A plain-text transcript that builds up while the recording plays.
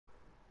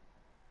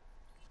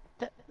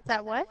Is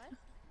that what?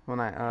 When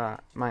I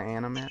my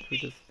Anna match we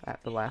just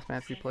at the last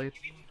match we played.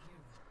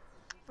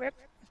 Rip.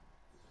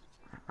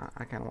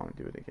 I kind of want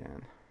to do it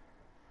again.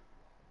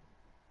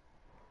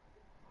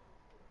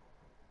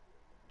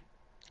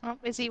 Oh,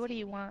 Izzy, what do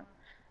you want?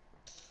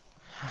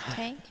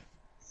 Tank?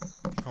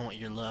 I want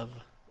your love.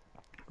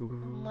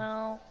 Ooh.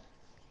 Well.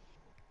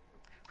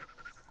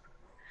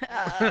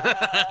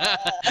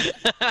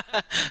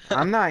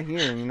 I'm not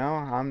here, you know.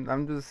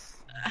 I'm just.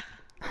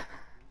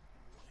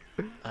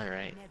 All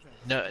right.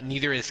 No,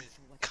 neither is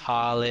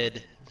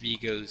Khalid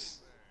Vigo's.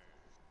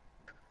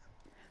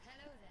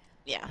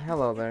 Yeah.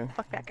 Hello there.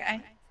 Fuck that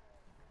guy.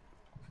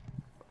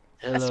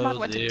 Esteban Hello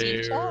went to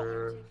team chat.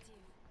 there.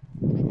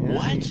 Yeah,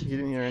 What? you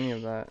didn't hear any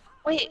of that.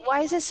 Wait,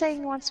 why is it saying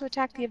he wants to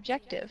attack the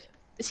objective?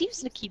 Is he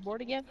using the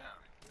keyboard again?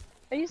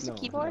 Are you using No, the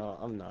keyboard? no,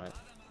 I'm not.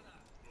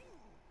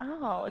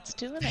 Oh, it's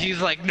doing it.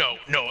 He's like, no,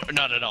 no,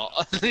 not at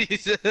all. He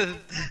says-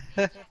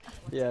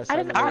 Yeah, I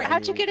didn't. sadly,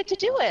 How'd you get it to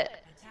do it?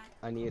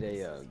 I need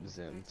a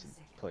Zim to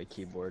play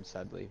keyboard,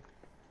 sadly.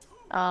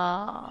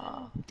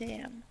 Oh,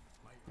 damn.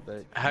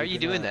 But How are you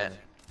can, doing that?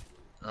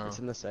 It's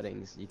in the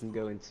settings. You can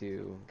go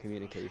into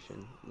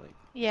communication, like.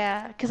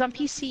 Yeah, because on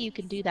PC you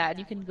can do that.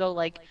 You can go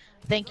like,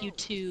 thank you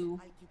to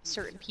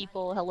certain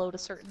people, hello to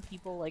certain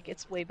people. Like,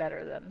 it's way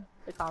better than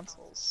the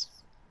consoles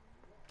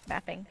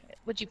mapping.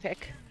 What'd you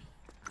pick?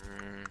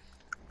 Mm,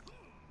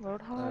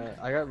 Roadhog?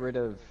 I got rid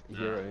of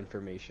hero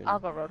information. I'll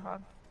go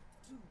Roadhog.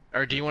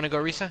 or do you want to go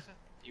Risa?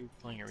 You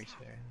playing a Risa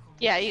there?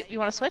 Yeah, you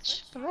want to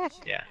switch? Come back.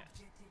 Yeah.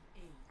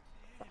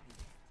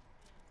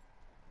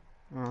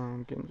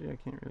 Genji, I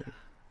can't really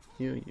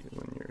heal you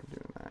when you're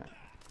doing that.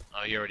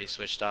 Oh, you already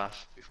switched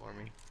off before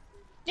me.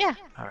 Yeah.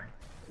 All right.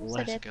 Yes, I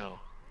Let's did. go.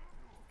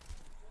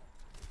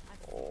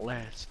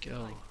 Let's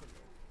go.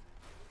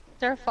 Is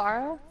there a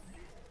Pharah?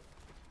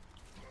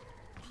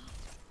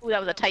 Ooh, that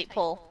was a tight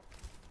pull.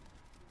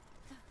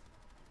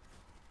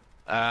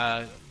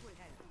 I'm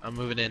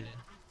moving in.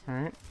 All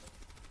right.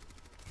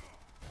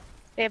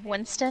 They have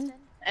Winston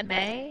and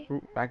May.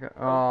 Ooh, back up.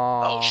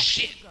 Oh Oh.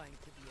 shit.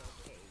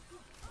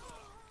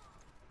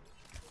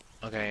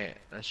 Okay,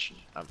 I'm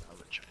gonna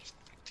try to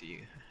speak to you.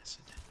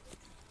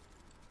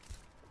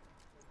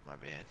 My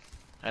bad.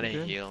 I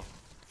didn't good? heal,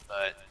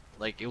 but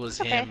like it was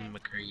It's okay. him,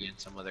 McCree, and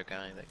some other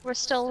guy. That We're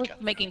still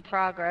got making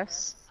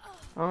progress.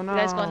 Oh no. You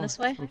guys going this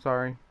way? I'm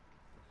sorry.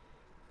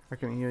 I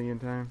couldn't heal you in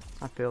time.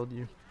 I failed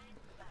you.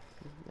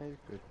 Yeah, you're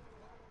good.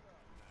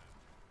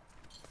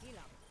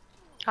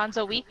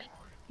 Hanzo weak.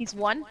 He's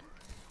one.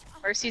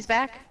 Mercy's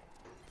back.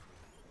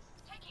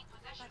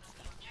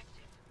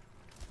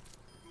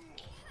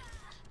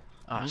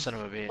 Oh, son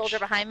of a bitch. Soldier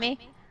behind me.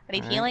 I need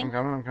All right, healing. I'm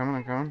coming. I'm coming.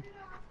 I'm coming.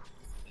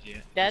 Yeah,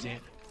 Dead? yeah.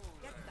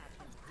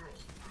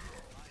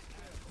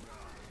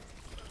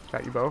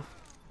 Got you both.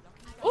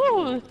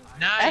 Ooh!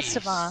 Nice.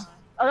 Esteban.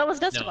 Oh, that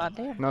was Esteban.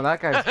 Damn. No, that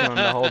guy's killing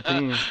the whole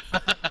team.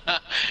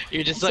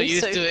 You're just so This is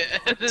used so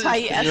to it.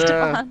 Tight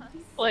Esteban.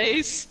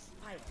 Place.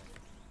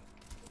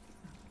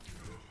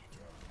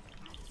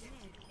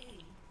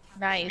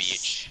 Nice.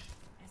 Reach.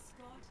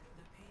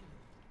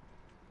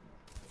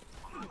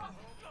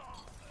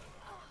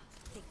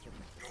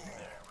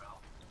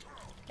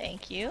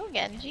 Thank you,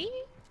 Genji.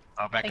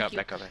 Oh, back Thank up, you,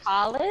 back up.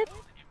 Khalid.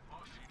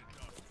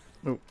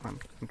 Ooh, I'm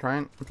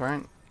trying. I'm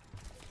trying.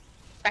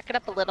 Back it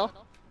up a little.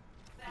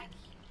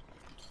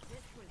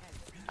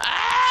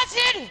 Ah,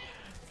 Sid!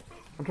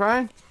 I'm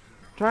trying.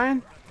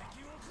 Trying.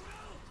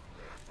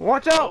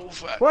 Watch out! Oh,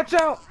 fuck. Watch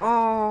out!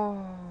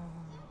 Oh.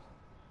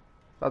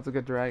 That's a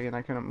good dragon.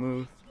 I couldn't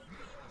move.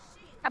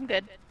 I'm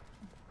good.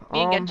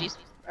 Me and Genji's.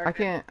 I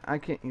can't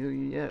heal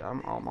you yet.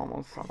 I'm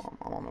almost. I'm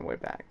on my way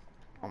back.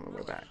 On my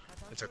way back.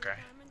 It's okay.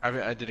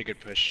 I did a good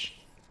push.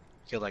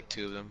 Killed like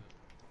 2 of them.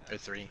 Or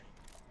 3.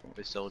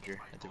 With Soldier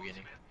at the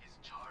beginning.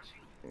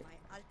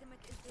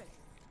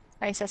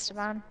 Nice,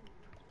 Esteban.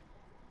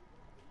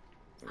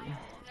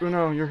 Oh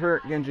no, you're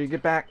hurt, Genji.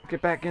 Get back.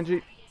 Get back,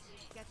 Genji.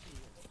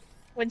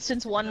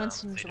 Winston's one,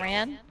 Winston's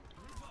ran.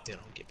 They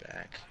don't get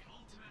back.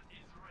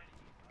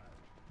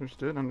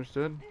 Understood.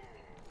 Understood.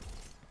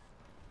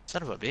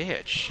 Son of a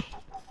bitch.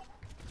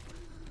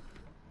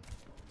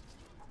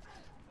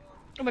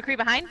 Oh, McCree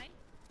behind.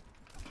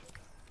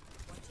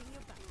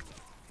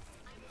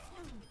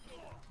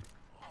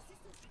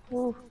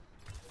 Ooh.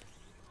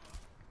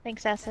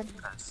 Thanks, Acid.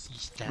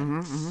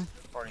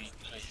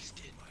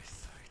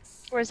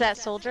 Where's that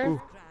soldier?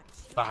 Ooh.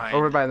 Behind.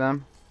 Over by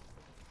them.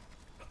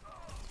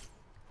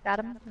 Got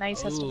him.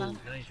 Nice, Ooh, Esteban.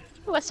 nice.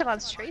 Ooh,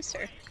 Esteban's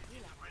Tracer.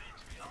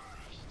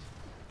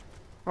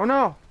 Oh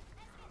no!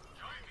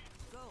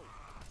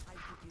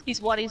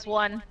 He's one, he's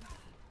one.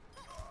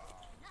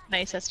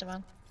 Nice,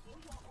 Esteban.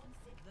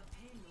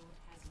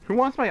 Who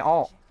wants my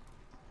ult?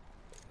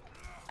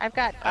 I've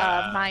got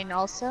mine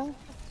also.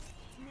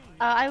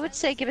 I would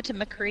say give it to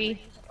McCree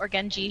or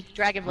Genji.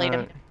 Dragon Blade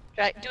him.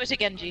 Do it to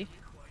Genji.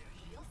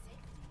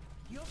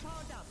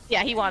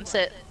 Yeah, he wants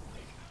it.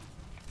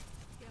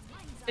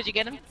 Did you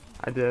get him?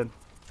 I did.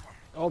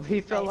 Oh,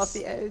 he fell Nice. off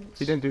the edge.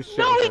 He didn't do shit.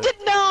 No, with he it.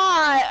 did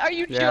not! Are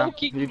you Yeah,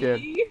 joking he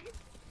did. me?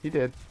 He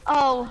did.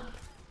 Oh.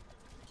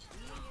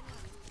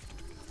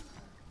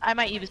 I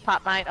might use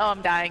pop mine. Oh,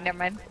 I'm dying. Never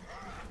mind.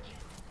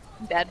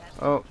 I'm dead.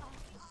 Oh,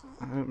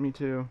 me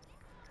too.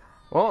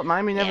 Well,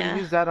 remind me never Yeah. to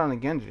use that on a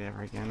Genji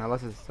ever again,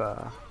 unless it's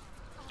Well,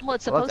 it's Well,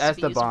 supposed it's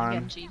to be used on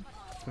Esteban. Genji.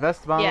 if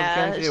Esteban Yeah, was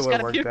Genji, it's it would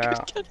gotta have be a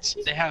worked good out.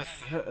 Genji.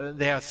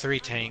 They have 3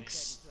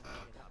 tanks.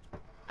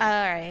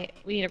 Alright,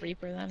 we need a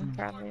Reaper then,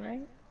 probably,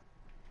 right?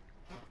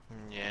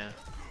 Yeah.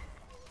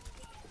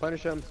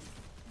 Punish him.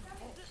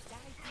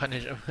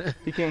 Punish them.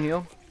 He can't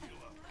heal.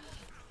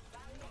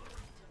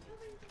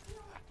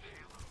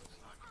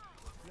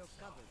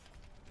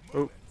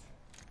 Oh,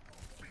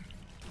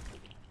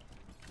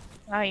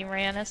 Oh, you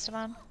ran,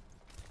 Esteban?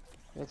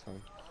 That's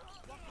fine.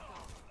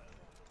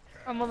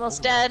 I'm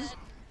almost dead.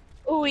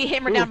 Ooh, he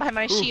hammered down behind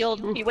my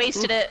shield. He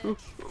wasted it.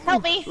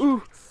 Help me!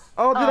 ooh.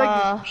 Oh, did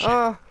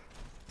I?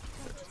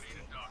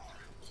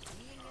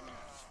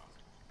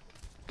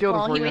 Killed him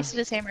Well, for he you. wasted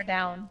his hammer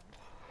down.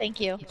 Thank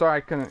you. Sorry,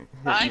 I couldn't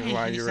I hit you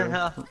while need you some were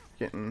help.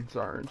 getting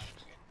charged.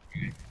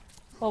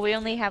 Well, we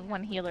only have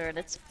one healer, and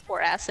it's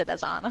poor Acid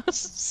as on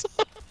us.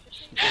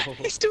 So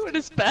he's doing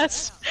his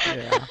best.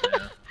 Yeah.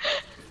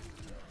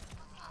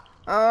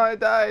 Oh, I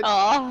died.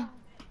 Aw.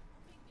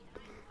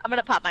 I'm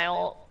gonna pop my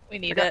ult. We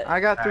need it. I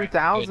got Alright,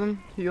 3,000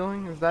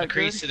 healing. Is that good?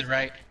 McCree's to the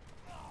right.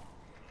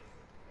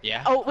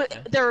 Yeah. Oh,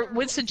 their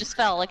Winston just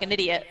fell like an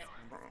idiot.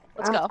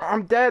 Let's go.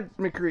 I'm dead,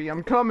 McCree.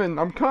 I'm coming.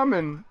 I'm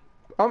coming.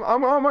 I'm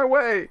on my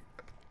way.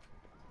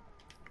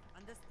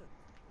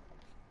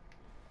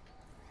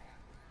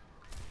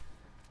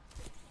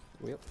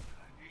 Yep.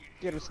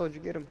 Get him, soldier,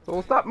 get him.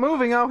 So stop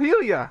moving. I'll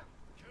heal ya.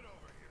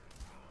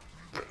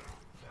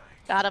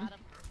 Got him.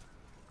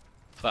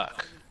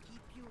 Fuck.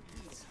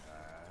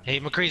 Hey,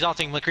 McCree's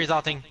ulting. McCree's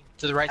ulting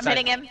to the right I'm side.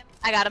 hitting him.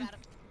 I got him.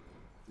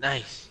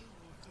 Nice.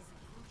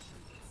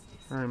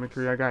 All right,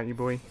 McCree. I got you,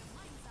 boy.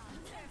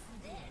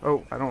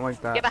 Oh, I don't like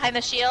Get that. behind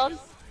the shield.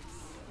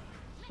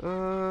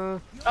 Uh,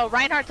 Oh,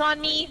 Reinhardt's on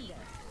me.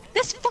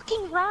 This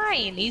fucking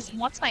Ryan. He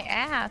wants my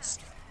ass.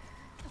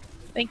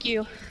 Thank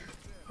you.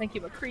 Thank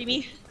you,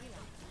 McCreamy.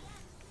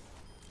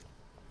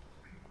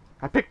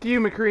 I picked you,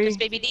 There's McCree.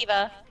 Baby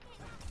Diva.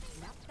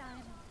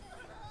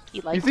 He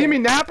likes You see me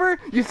napper?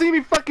 You see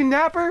me fucking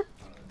napper?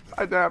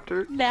 I napped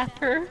her.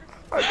 Napper.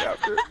 I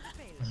napped her.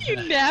 You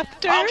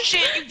napped her. Oh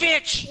shit, you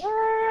bitch!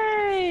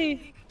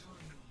 Yay!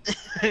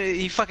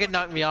 He fucking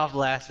knocked me off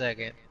last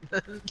second.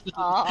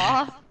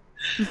 Aw.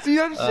 You see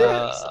that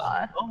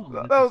shit? Oh,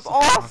 that was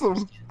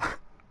awesome.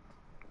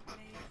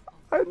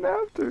 I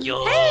napped her.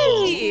 Yo.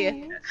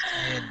 Hey!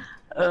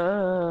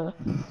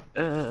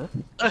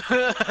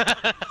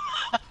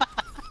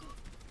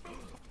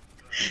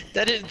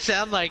 That didn't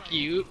sound like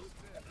you.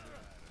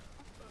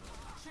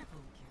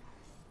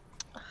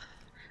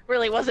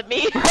 Really wasn't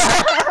me.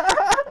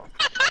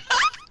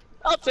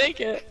 I'll take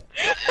it.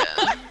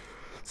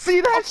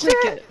 See that I'll take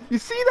shit? it. You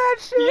see that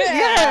shit?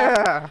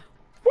 Yeah.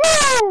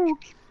 Woo!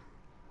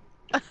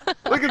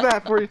 Look at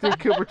that 42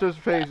 kill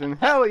participation.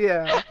 Hell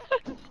yeah.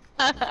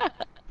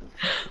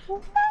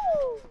 Woo!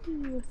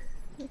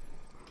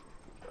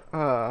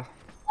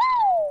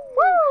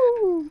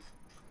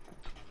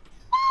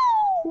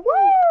 Woo!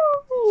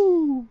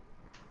 Woo!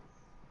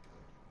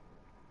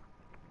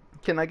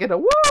 Can I get a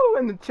woo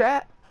in the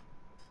chat?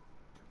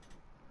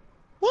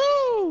 Woo!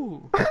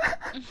 Woo!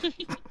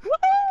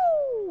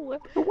 Woo!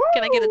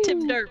 Can I get a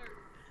Tim Derp?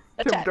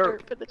 A Tim tap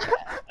Derp. derp in the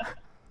chat.